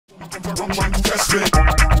Temperature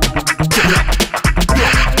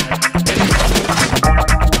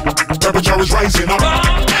is rising up.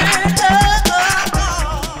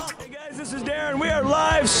 We are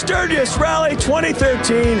live, Sturgis Rally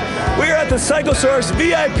 2013. We are at the Cyclosaurus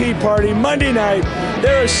VIP party Monday night.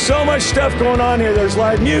 There is so much stuff going on here. There's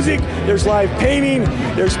live music, there's live painting,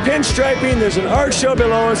 there's pinstriping, there's an art show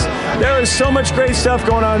below us. There is so much great stuff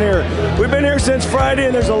going on here. We've been here since Friday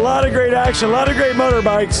and there's a lot of great action, a lot of great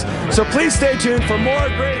motorbikes. So please stay tuned for more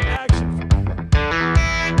great action.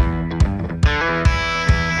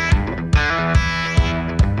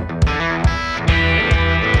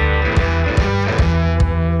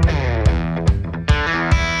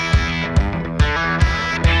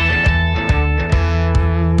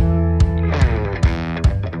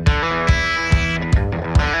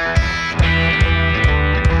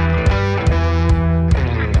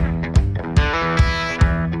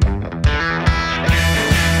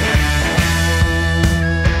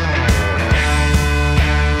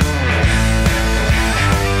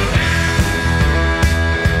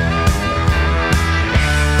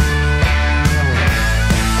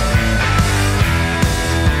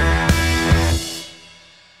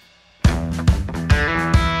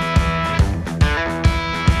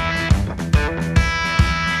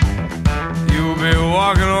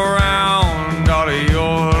 Walking around all of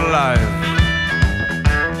your life,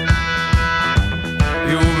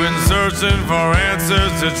 you've been searching for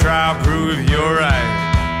answers to try to prove you're right.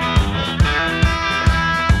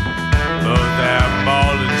 Love that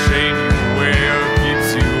ball and chain you wear keeps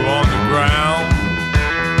you on the ground.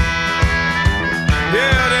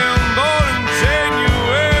 Yeah, them ball and chain you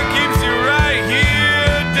wear keeps you right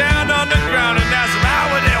here down on the ground, and that's about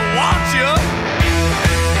where they want you.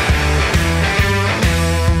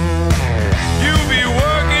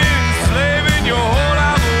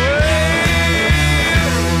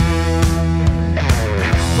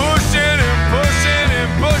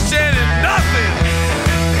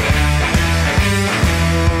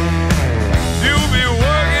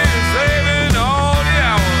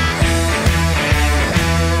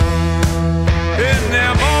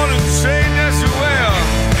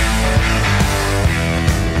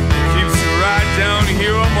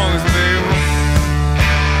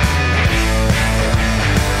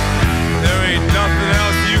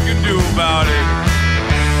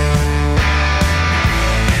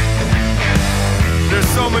 There's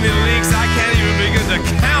so many leaks I can't even begin to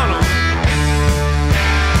count them.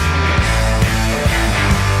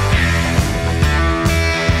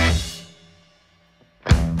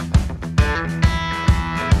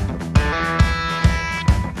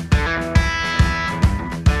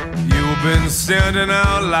 You've been standing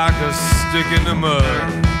out like a stick in the mud,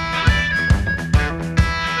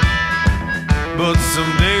 but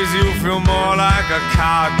some days you feel more like a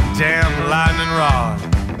goddamn lightning rod.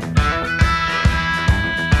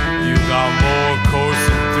 You got more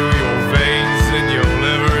coursing through your veins than you'll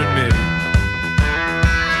ever admit.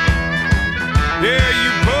 Yeah, you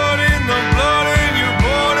put in the blood and you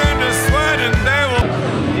put in the sweat and they will.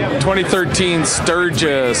 2013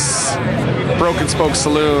 Sturgis Broken Spoke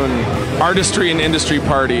Saloon Artistry and Industry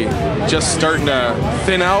Party. Just starting to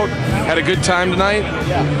thin out. Had a good time tonight.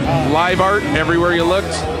 Live art everywhere you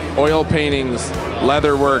looked. Oil paintings,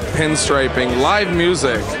 leather work, pinstriping, live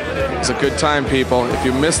music. It's a good time, people. If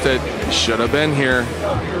you missed it, you should have been here.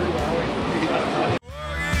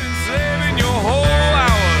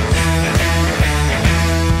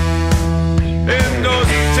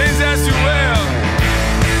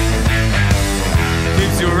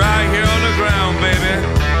 Keeps you right here on the ground, baby.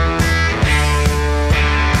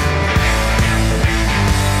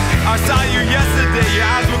 I saw you yesterday. Your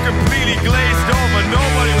eyes were completely glazed over.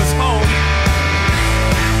 Nobody was home.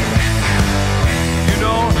 You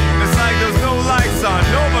know, it's like there's no lights on.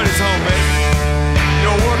 Nobody's home, baby.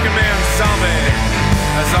 You're a working man's zombie.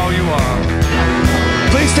 That's all you are.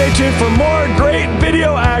 Please stay tuned for more great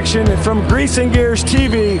video action from Grease and Gears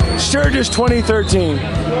TV, Sturgis 2013.